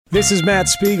This is Matt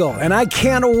Spiegel, and I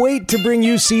can't wait to bring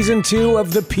you Season 2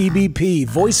 of the PBP,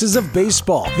 Voices of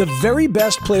Baseball. The very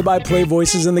best play-by-play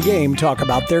voices in the game talk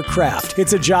about their craft.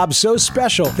 It's a job so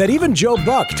special that even Joe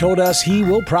Buck told us he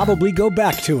will probably go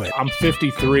back to it. I'm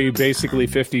 53, basically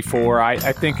 54. I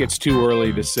think it's too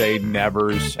early to say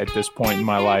nevers at this point in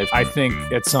my life. I think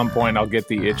at some point I'll get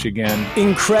the itch again.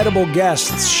 Incredible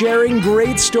guests sharing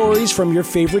great stories from your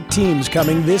favorite teams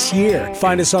coming this year.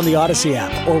 Find us on the Odyssey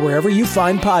app or wherever you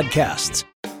find podcasts.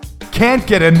 Can't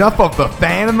get enough of the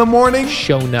Fan in the morning?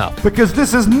 Shown up. Because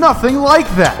this is nothing like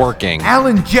that. Working. Al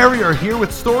and Jerry are here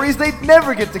with stories they'd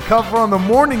never get to cover on the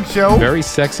morning show. Very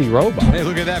sexy robot. Hey,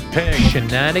 look at that pig.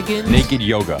 Shenanigans. Naked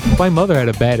yoga. My mother had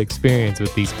a bad experience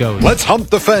with these ghosts. Let's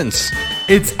hump the fence.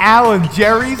 It's Al and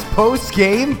Jerry's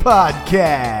post-game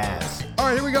podcast. All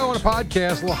right, here we go on a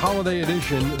podcast, a little holiday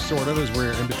edition, sort of, as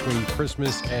we're in between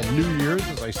Christmas and New Year's,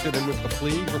 as I sit in with the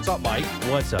Fleeg. What's up, Mike?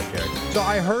 What's up, Jerry? So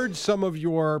I heard some of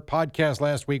your podcast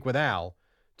last week with Al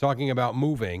talking about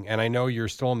moving, and I know you're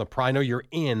still I know you're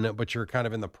in, but you're kind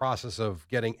of in the process of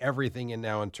getting everything in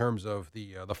now in terms of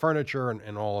the furniture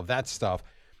and all of that stuff.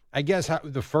 I guess how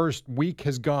the first week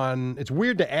has gone. It's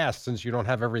weird to ask since you don't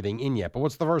have everything in yet, but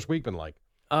what's the first week been like?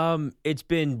 It's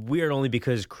been weird only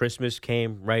because Christmas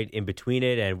came right in between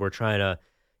it, and we're trying to,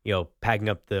 packing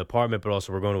up the apartment, but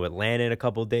also we're going to Atlanta in a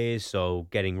couple of days, so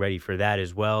getting ready for that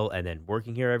as well, and then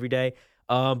working here every day.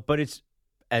 But it's,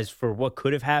 as for what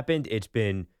could have happened, it's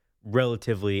been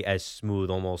relatively as smooth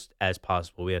almost as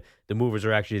possible. The movers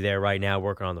are actually there right now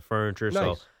working on the furniture,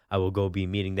 Nice. So I will go be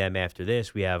meeting them after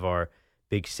this. We have our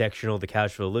big sectional, the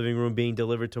couch for the living room, being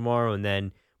delivered tomorrow, and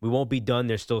then we won't be done.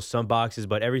 There's still some boxes,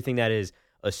 but everything that is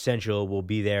essential will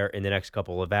be there in the next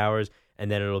couple of hours, and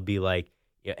then it'll be like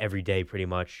every day pretty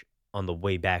much on the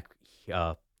way back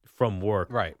from work.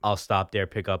 Right. I'll stop there,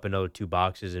 pick up another 2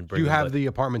 boxes, and bring You them, have but the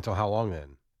apartment till how long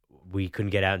then? we couldn't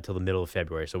get out until the middle of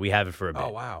February, so we have it for a bit. Oh,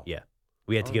 wow. Yeah.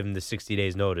 We had to give them the 60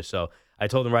 days notice, so I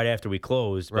told them right after we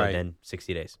closed, but Right. then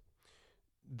 60 days.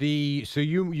 So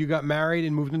you got married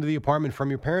and moved into the apartment from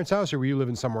your parents' house, or were you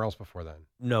living somewhere else before then?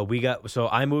 No, so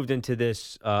I moved into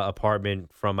this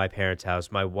apartment from my parents'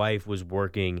 house. My wife was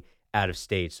working out of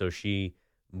state, so she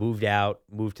moved to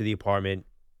the apartment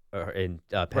in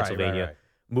Pennsylvania, Right.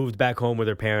 moved back home with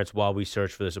her parents while we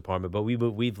searched for this apartment. But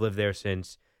we've lived there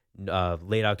since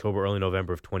late October, early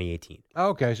November of 2018.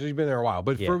 Okay, so you've been there a while.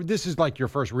 But Yeah. this is like your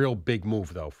first real big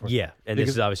move, though. Yeah, and this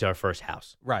is obviously our first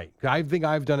house. Right. I think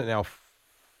I've done it now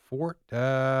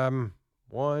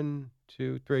 1,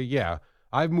 2, 3. Yeah.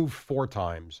 I've moved 4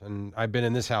 times, and I've been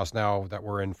in this house now that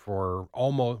we're in for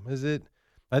almost,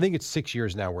 I think it's 6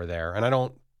 years now we're there, and I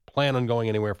don't plan on going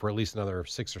anywhere for at least another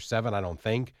 6 or 7, I don't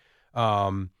think.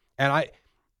 The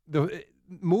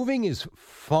moving is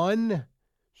fun,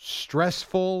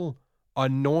 stressful,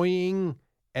 annoying,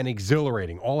 and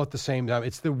exhilarating all at the same time.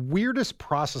 It's the weirdest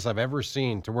process I've ever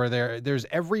seen, to where there's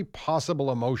every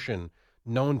possible emotion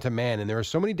known to man, and there are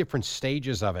so many different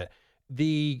stages of it.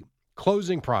 The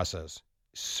closing process,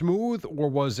 smooth, or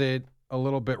was it a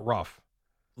little bit rough?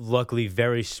 Luckily,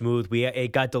 very smooth.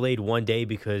 It got delayed one day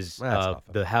because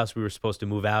the house we were supposed to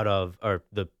move out of, or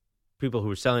the people who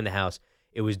were selling the house,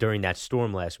 it was during that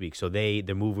storm last week, so the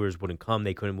movers wouldn't come.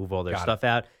 They couldn't move all their stuff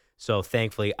out. So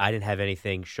thankfully, I didn't have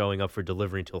anything showing up for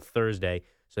delivery until Thursday,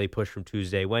 so they pushed from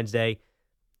Tuesday, Wednesday.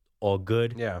 All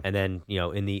good. Yeah. And then,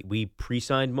 we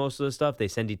pre-signed most of the stuff. They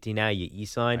send it to you now, you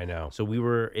e-sign. I know. So we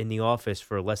were in the office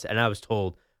for less, and I was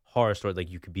told, horror story, like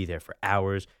you could be there for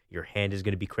hours. Your hand is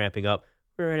going to be cramping up.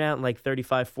 We were out in like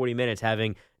 35, 40 minutes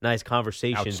having nice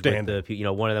conversations with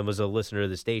one of them was a listener to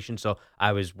the station. So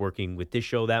I was working with this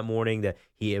show that morning.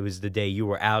 It was the day you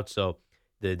were out. So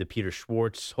the Peter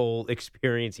Schwartz whole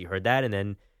experience, he heard that. And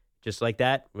then just like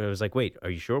that, it was like, wait, are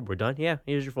you sure we're done? Yeah,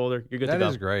 here's your folder. You're good to go. That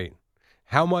is great.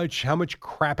 How much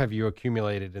crap have you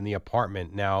accumulated in the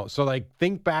apartment now? So,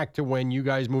 think back to when you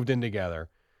guys moved in together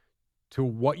to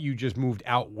what you just moved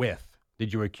out with.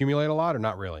 Did you accumulate a lot or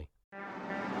not really?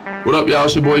 What up, y'all?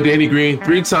 It's your boy Danny Green,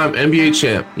 3-time NBA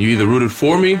champ. You either rooted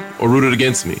for me or rooted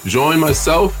against me. Join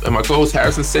myself and my co-host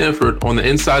Harrison Sanford on the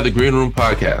Inside the Green Room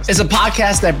podcast. It's a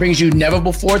podcast that brings you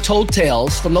never-before-told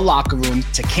tales from the locker room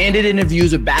to candid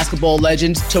interviews with basketball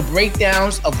legends to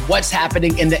breakdowns of what's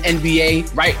happening in the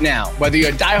NBA right now. Whether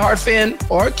you're a diehard fan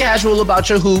or casual about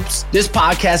your hoops, this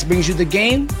podcast brings you the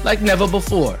game like never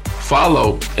before.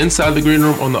 Follow Inside the Green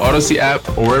Room on the Odyssey app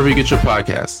or wherever you get your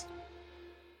podcasts.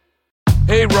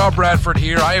 Hey, Rob Bradford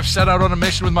here. I have set out on a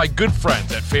mission with my good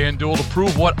friends at FanDuel to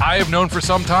prove what I have known for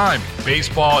some time.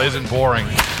 Baseball isn't boring.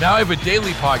 Now I have a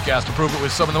daily podcast to prove it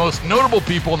with some of the most notable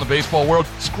people in the baseball world,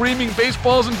 screaming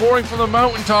baseball isn't boring from the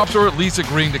mountaintops, or at least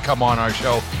agreeing to come on our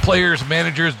show. Players,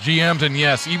 managers, GMs, and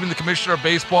yes, even the commissioner of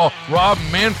baseball, Rob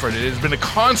Manfred. It has been a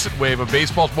constant wave of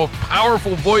baseball's most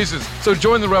powerful voices. So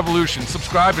join the revolution.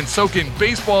 Subscribe and soak in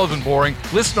Baseball Isn't Boring.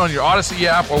 Listen on your Odyssey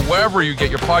app or wherever you get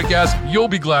your podcast. You'll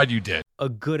be glad you did. A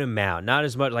good amount, not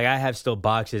as much. Like I have still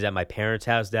boxes at my parents'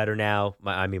 house that are now.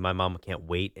 My mom can't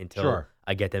wait until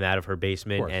I get them out of her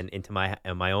basement and into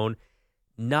my own.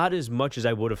 Not as much as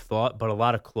I would have thought, but a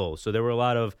lot of clothes. So there were a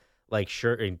lot of like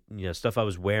shirt and stuff I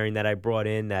was wearing that I brought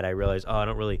in that I realized, I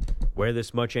don't really wear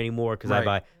this much anymore because I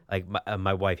buy like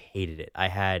my wife hated it. I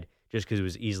had just because it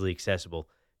was easily accessible.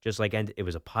 Just like it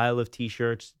was a pile of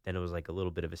T-shirts, then it was like a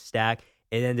little bit of a stack.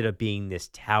 It ended up being this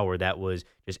tower that was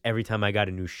just every time I got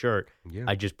a new shirt,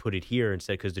 I just put it here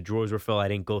instead because the drawers were full. I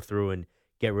didn't go through and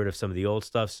get rid of some of the old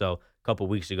stuff. So a couple of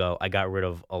weeks ago, I got rid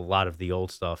of a lot of the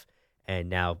old stuff, and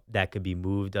now that could be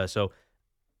moved. So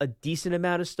a decent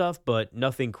amount of stuff, but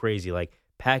nothing crazy. Like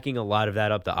packing a lot of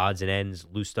that up, the odds and ends,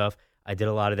 loose stuff. I did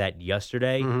a lot of that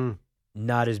yesterday. Mm-hmm.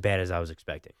 Not as bad as I was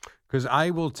expecting. Because I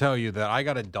will tell you that I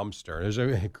got a dumpster. There's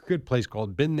a good place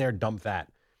called Been There, Dump That.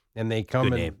 And they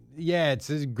come it's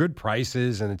good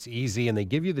prices and it's easy. And they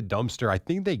give you the dumpster. I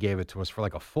think they gave it to us for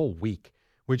like a full week,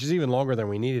 which is even longer than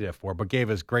we needed it for, but gave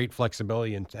us great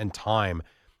flexibility and time.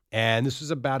 And this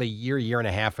was about a year and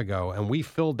a half ago. And we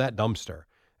filled that dumpster.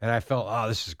 And I felt,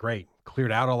 this is great.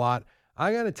 Cleared out a lot.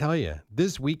 I got to tell you,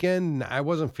 this weekend, I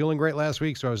wasn't feeling great last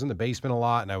week. So I was in the basement a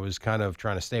lot and I was kind of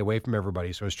trying to stay away from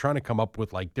everybody. So I was trying to come up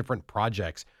with like different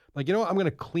projects. Like, I'm going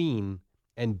to clean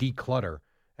and declutter.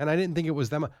 And I didn't think it was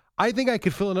them. I think I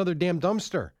could fill another damn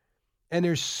dumpster. And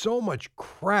there's so much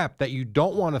crap that you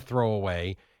don't want to throw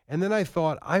away. And then I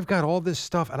thought, I've got all this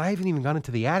stuff, and I haven't even gone into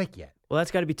the attic yet. Well,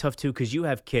 that's got to be tough, too, because you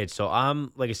have kids. So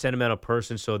I'm like a sentimental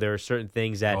person, so there are certain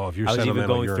things that if you're I was even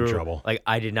going you're through. In trouble. Like,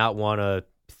 I did not want to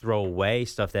throw away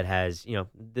stuff that has,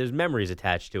 there's memories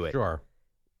attached to it. Sure.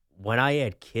 When I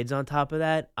add kids on top of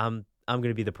that, I'm going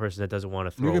to be the person that doesn't want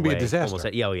to throw away. You're going to be a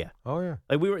disaster. Oh, yeah.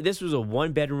 Like, this was a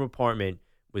one-bedroom apartment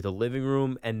with a living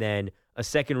room and then a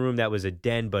second room that was a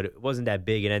den, but it wasn't that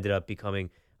big. It ended up becoming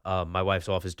my wife's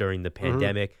office during the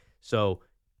pandemic. So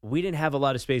we didn't have a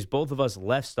lot of space. Both of us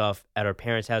left stuff at our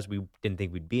parents' house. We didn't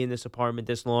think we'd be in this apartment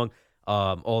this long.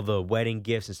 All the wedding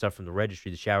gifts and stuff from the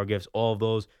registry, the shower gifts, all of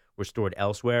those were stored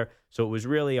elsewhere. So it was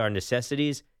really our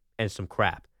necessities and some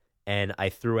crap. And I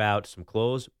threw out some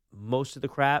clothes. Most of the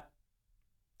crap,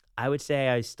 I would say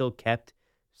I still kept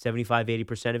 75,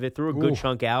 80% of it. Threw a good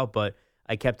chunk out, but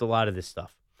I kept a lot of this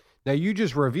stuff. Now, you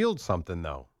just revealed something,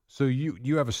 though. So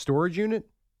you have a storage unit?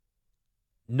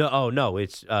 No,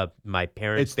 it's my parents'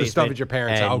 basement. It's the stuff at your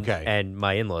parents' house. Okay. And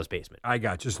my in-laws' basement. I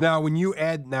got you. So now, when you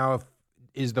add,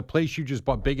 is the place you just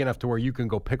bought big enough to where you can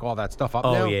go pick all that stuff up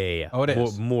now? Yeah. Oh, it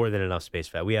is? More than enough space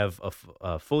for that. We have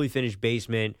a fully finished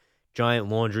basement, giant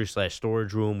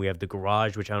laundry/storage room. We have the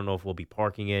garage, which I don't know if we'll be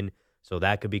parking in, so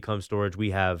that could become storage.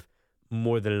 We have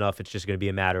more than enough. It's just going to be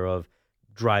a matter of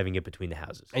driving it between the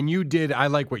houses. And I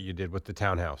like what you did with the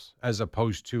townhouse as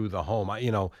opposed to the home.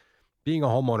 Being a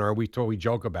homeowner, we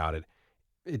joke about it.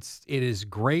 It is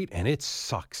great and it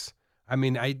sucks. I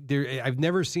mean, I've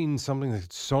never seen something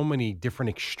that's so many different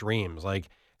extremes. Like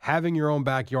having your own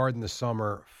backyard in the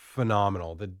summer,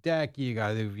 phenomenal. The deck,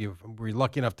 we're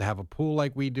lucky enough to have a pool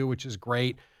like we do, which is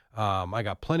great. I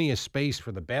got plenty of space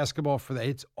for the basketball for that.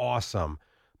 It's awesome.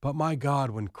 But my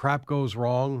God, when crap goes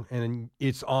wrong and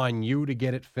it's on you to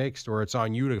get it fixed or it's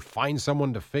on you to find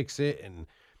someone to fix it and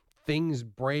things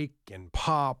break and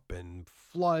pop and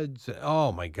floods.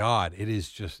 Oh, my God.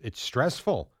 It's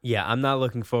stressful. Yeah, I'm not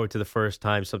looking forward to the first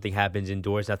time something happens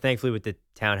indoors. Now, thankfully, with the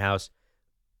townhouse,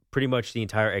 pretty much the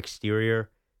entire exterior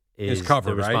is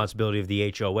covered, the responsibility of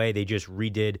the HOA. They just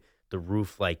redid the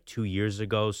roof like 2 years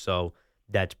ago, so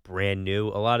that's brand new.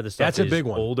 A lot of the stuff is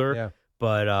older. Yeah.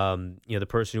 But, the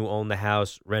person who owned the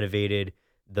house renovated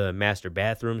the master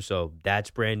bathroom, so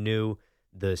that's brand new.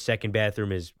 The second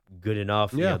bathroom is good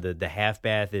enough. Yeah. The half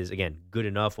bath is, again, good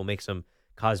enough. We'll make some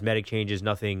cosmetic changes,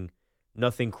 nothing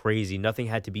crazy. Nothing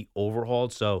had to be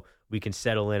overhauled, so we can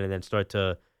settle in and then start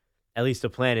to, at least the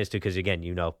plan is to, because, again,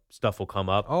 stuff will come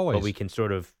up. Always. But we can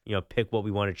sort of, pick what we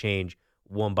want to change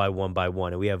one by one by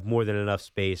one. And we have more than enough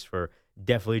space for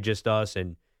definitely just us,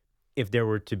 and if there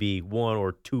were to be one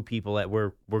or two people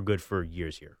we're good for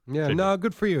years here. Yeah,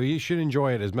 good for you. You should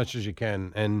enjoy it as much as you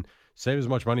can and save as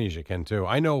much money as you can too.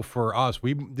 I know for us,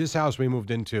 this house we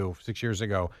moved into 6 years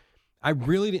ago, I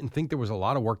really didn't think there was a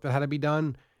lot of work that had to be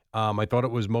done. I thought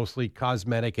it was mostly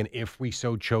cosmetic, and if we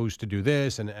so chose to do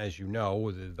this, and as you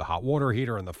know, the hot water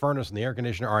heater and the furnace and the air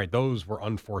conditioner, all right, those were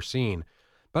unforeseen.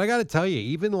 But I got to tell you,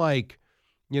 even like,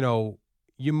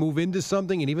 you move into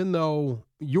something, and even though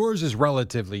yours is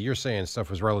relatively, you're saying stuff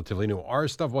was relatively new, our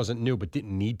stuff wasn't new but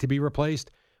didn't need to be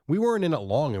replaced. We weren't in it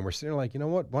long, and we're sitting there like, you know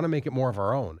what, want to make it more of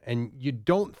our own. And you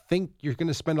don't think you're going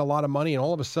to spend a lot of money, and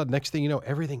all of a sudden, next thing you know,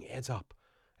 everything adds up.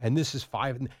 And this is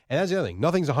 $5,000. And that's the other thing.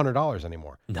 Nothing's $100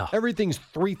 anymore. No. Everything's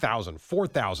 $3,000,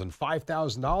 $4,000,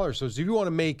 $5,000. So if you want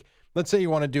to make, let's say you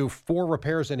want to do 4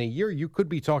 repairs in a year, you could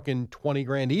be talking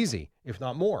 $20,000 easy, if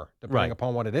not more, depending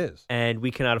upon what it is. And we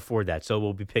cannot afford that. So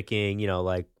we'll be picking,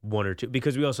 like 1 or 2.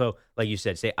 Because we also, like you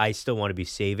said, I still want to be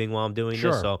saving while I'm doing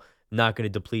this. So not going to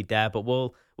deplete that. But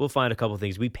we'll find a couple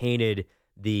things. We painted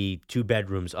the 2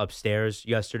 bedrooms upstairs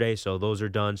yesterday. So those are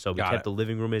done. So we kept the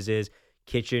living room as is.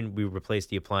 Kitchen, we replaced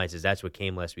the appliances. That's what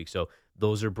came last week. So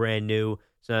those are brand new.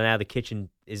 So now the kitchen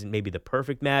isn't maybe the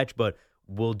perfect match, but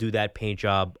we'll do that paint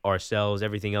job ourselves.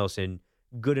 Everything else in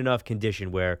good enough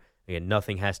condition where, again,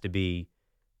 nothing has to be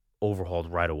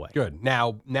overhauled right away. Good.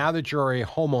 Now that you're a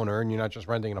homeowner and you're not just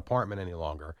renting an apartment any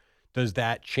longer, does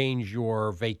that change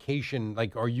your vacation?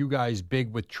 Like, are you guys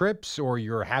big with trips, or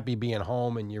you're happy being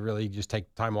home and you really just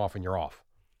take time off and you're off?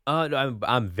 No,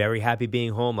 I'm very happy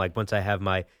being home. Like, once I have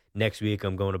my next week,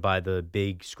 I'm going to buy the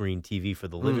big screen TV for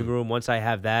the living room. Once I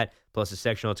have that, plus the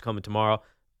sectional that's coming tomorrow,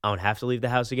 I don't have to leave the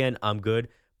house again. I'm good,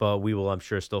 but we will, I'm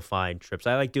sure, still find trips.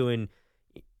 I like doing,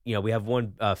 we have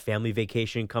one family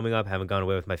vacation coming up. Haven't gone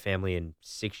away with my family in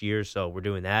 6 years, so we're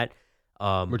doing that.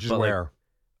 Which is where?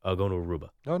 Going to Aruba.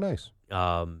 Oh, nice.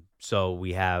 So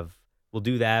we'll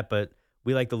do that, but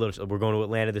we like we're going to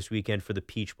Atlanta this weekend for the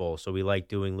Peach Bowl, so we like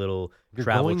doing little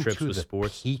travel trips with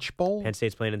sports. Peach Bowl? Penn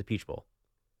State's playing in the Peach Bowl.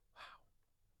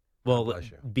 Well,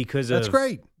 because that's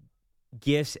great.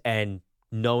 Gifts and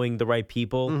knowing the right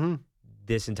people,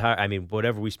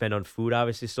 whatever we spend on food,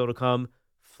 obviously still to come,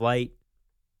 flight,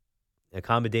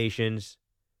 accommodations,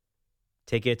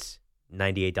 tickets,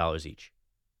 $98 each.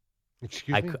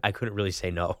 Excuse me? I couldn't really say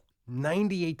no.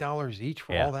 $98 each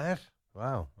for all that?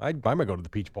 Wow. I might go to the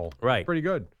Peach Bowl. Right. That's pretty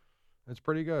good. That's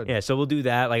pretty good. Yeah, so we'll do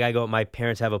that. Like, my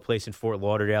parents have a place in Fort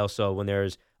Lauderdale, so when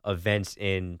there's events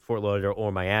in Fort Lauderdale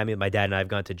or Miami, my dad and I have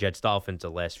gone to Jets Dolphins the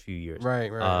last few years.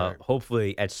 Right.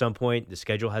 Hopefully, at some point, the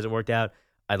schedule hasn't worked out.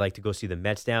 I'd like to go see the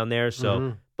Mets down there.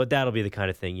 So, but that'll be the kind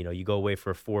of thing, you go away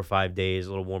for 4 or 5 days, a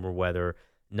little warmer weather.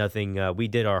 Nothing. We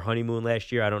did our honeymoon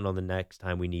last year. I don't know the next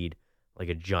time we need like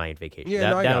a giant vacation.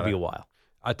 Yeah, that'll be a while.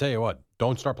 I tell you what,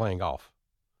 don't start playing golf.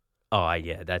 Oh,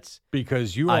 yeah, that's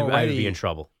because I would be in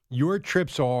trouble. Your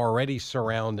trips are already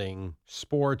surrounding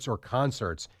sports or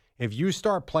concerts. If you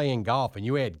start playing golf and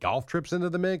you add golf trips into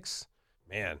the mix,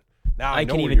 man, now I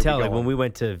can even tell. Like when we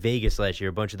went to Vegas last year,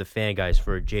 a bunch of the fan guys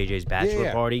for JJ's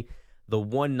bachelor party, the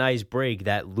one nice break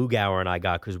that Lugauer and I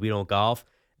got because we don't golf,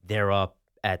 they're up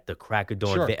at the crack of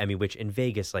dawn. Sure. Which in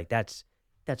Vegas, like that's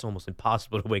almost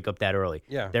impossible to wake up that early.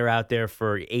 Yeah, they're out there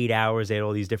for 8 hours. They had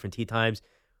all these different tee times.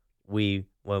 We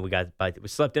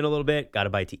slept in a little bit, got a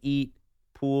bite to eat,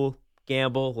 pool,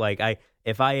 gamble.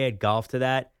 If I add golf to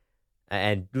that.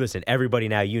 And listen, everybody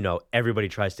now, everybody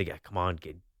tries to get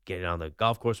it on the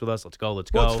golf course with us. Let's go. Well,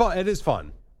 it's fun. It is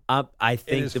fun. I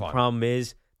think the problem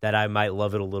is that I might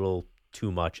love it a little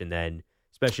too much. And then,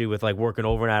 especially with working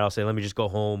overnight, I'll say, let me just go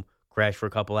home, crash for a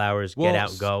couple hours, get out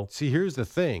and go. See, here's the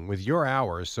thing with your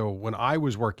hours. So when I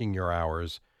was working your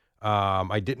hours,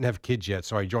 I didn't have kids yet.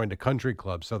 So I joined a country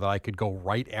club so that I could go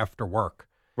right after work.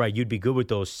 Right. You'd be good with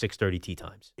those 6:30 tee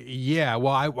times. Yeah.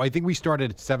 Well, I think we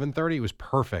started at 7:30. It was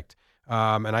perfect.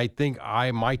 And I think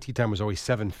my tea time was always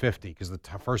 7:50 because the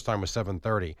first time was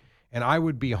 7:30. And I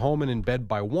would be home and in bed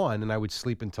by 1, and I would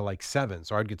sleep until 7.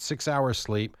 So I'd get 6 hours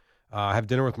sleep, have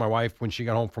dinner with my wife when she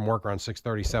got home from work around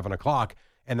 6:30, 7 o'clock,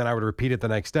 and then I would repeat it the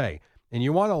next day. And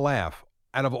you want to laugh.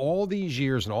 Out of all these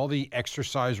years and all the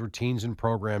exercise routines and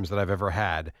programs that I've ever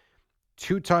had,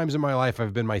 2 times in my life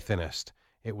I've been my thinnest.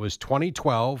 It was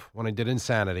 2012 when I did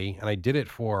Insanity, and I did it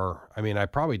I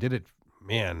probably did it,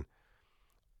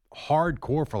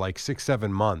 hardcore for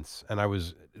 6-7 months, and I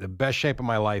was the best shape of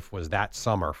my life was that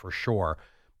summer for sure.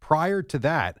 Prior to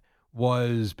that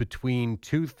was between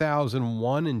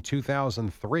 2001 and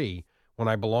 2003 when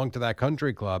I belonged to that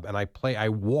country club, and I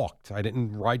walked. I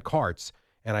didn't ride carts,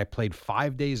 and I played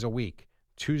 5 days a week.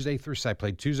 I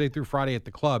played Tuesday through Friday at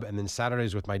the club, and then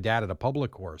Saturdays with my dad at a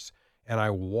public course. And I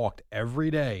walked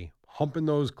every day, humping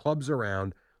those clubs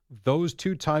around. Those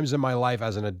 2 times in my life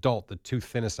as an adult, the 2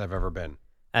 thinnest I've ever been.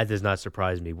 That does not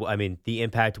surprise me. I mean, the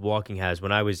impact walking has.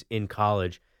 When I was in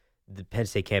college, the Penn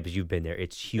State campus, you've been there.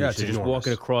 It's huge. Yeah, it's so just enormous.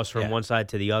 walking across from one side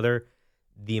to the other,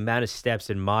 the amount of steps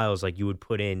and miles like you would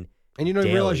put in, and you don't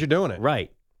even realize you're doing it.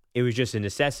 Right. It was just a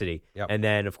necessity. Yep. And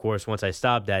then, of course, once I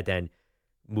stopped that, then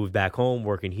moved back home,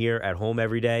 working here at home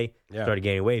every day, started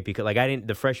gaining weight because like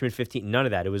the freshman 15, none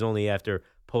of that. It was only after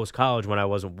post-college when I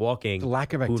wasn't walking. The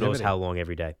lack of activity. Who knows how long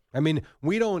every day. I mean,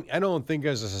 I don't think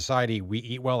as a society we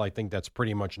eat well. I think that's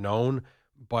pretty much known.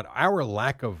 But our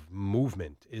lack of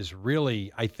movement is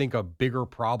really, I think, a bigger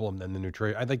problem than the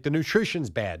nutrition. I think the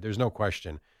nutrition's bad. There's no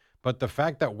question. But the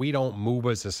fact that we don't move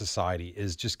as a society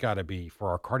is just got to be, for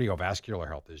our cardiovascular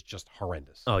health, is just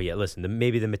horrendous. Oh, yeah. Listen,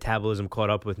 maybe the metabolism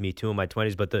caught up with me too in my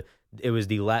 20s, but it was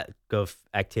the lack of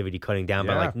activity cutting down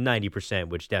by like 90%,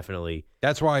 which definitely.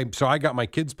 That's why. So I got my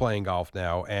kids playing golf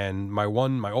now, and my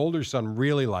older son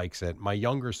really likes it. My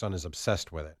younger son is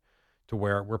obsessed with it, to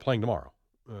where we're playing tomorrow.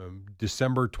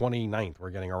 December 29th, we're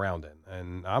getting around it,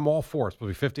 and I'm all for it. It's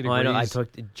supposed to be 50 degrees. I know. I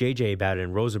talked to JJ about it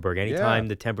in Rosenberg. Anytime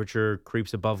the temperature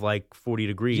creeps above like 40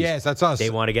 degrees, yes, that's us. They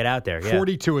want to get out there.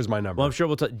 42 is my number. Well, I'm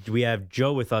sure we have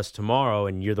Joe with us tomorrow,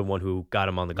 and you're the one who got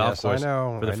him on the golf course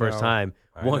for the first time.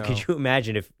 Could you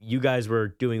imagine if you guys were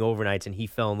doing overnights and he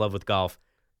fell in love with golf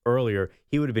earlier?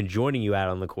 He would have been joining you out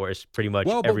on the course pretty much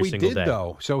every single day. Well, but we did,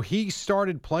 though. So he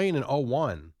started playing in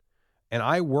 2001. And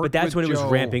I worked with Joe. But that's when it was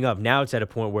ramping up. Now it's at a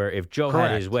point where if Joe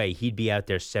had his way, he'd be out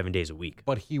there 7 days a week.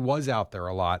 But he was out there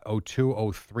a lot,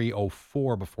 02, 03,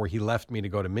 04, before he left me to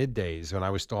go to middays when I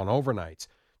was still on overnights,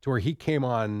 to where he came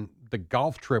on the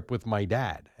golf trip with my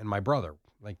dad and my brother.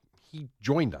 Like, he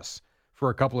joined us for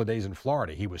a couple of days in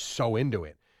Florida. He was so into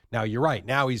it. Now, you're right.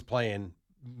 Now he's playing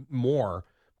more,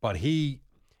 but he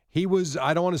was,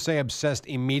 I don't want to say obsessed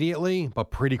immediately,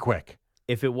 but pretty quick.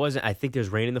 If it wasn't, I think there's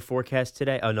rain in the forecast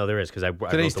today. Oh, no, there is because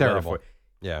today's terrible.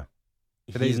 Yeah.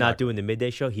 He's not doing the midday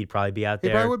show. He'd probably be out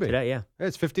there probably would be. today. Yeah.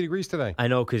 It's 50 degrees today. I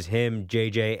know because him,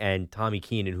 JJ, and Tommy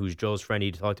Keenan, who's Joe's friend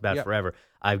he talked about forever,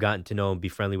 I've gotten to know and be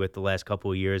friendly with the last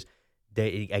couple of years.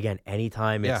 They, again,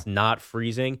 anytime it's not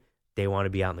freezing, they want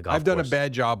to be out in the golf course. I've done a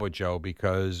bad job with Joe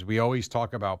because we always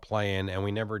talk about playing and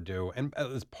we never do. And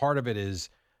part of it is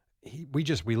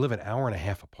we live an hour and a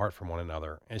half apart from one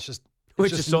another. And it's just.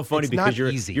 Which is so funny because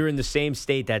you're in the same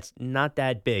state that's not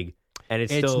that big, and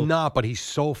it's still not. But he's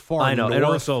so far. I know, north. and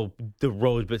also the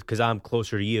road, because I'm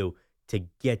closer to you to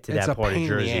get to that part of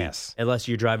Jersey. Unless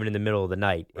you're driving in the middle of the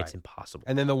night, it's impossible.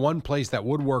 And then the one place that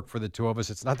would work for the two of us,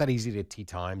 it's not that easy to get tee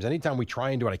times. Anytime we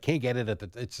try and do it, I can't get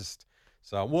it it's just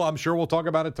so. Well, I'm sure we'll talk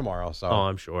about it tomorrow. So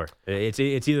I'm sure it's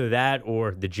either that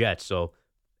or the Jets. So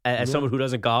as someone who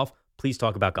doesn't golf, please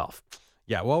talk about golf.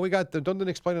 Yeah, well, we got don't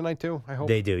they play tonight too? I hope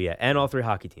they do. Yeah, and all three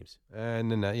hockey teams.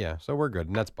 And then so we're good.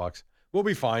 Nets, Bucks. We'll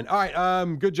be fine. All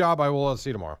right. Good job. I will see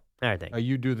you tomorrow. All right, thanks.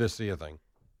 You do this thing.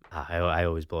 I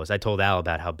always blow us. I told Al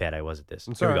about how bad I was at this.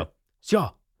 Here we go.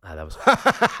 Sure. That was.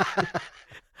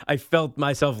 I felt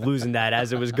myself losing that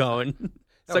as it was going.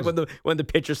 It's like when the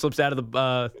pitcher slips out of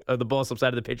the ball slips out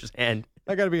of the pitcher's hand.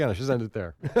 I got to be honest. Just end it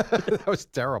there. That was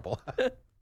terrible.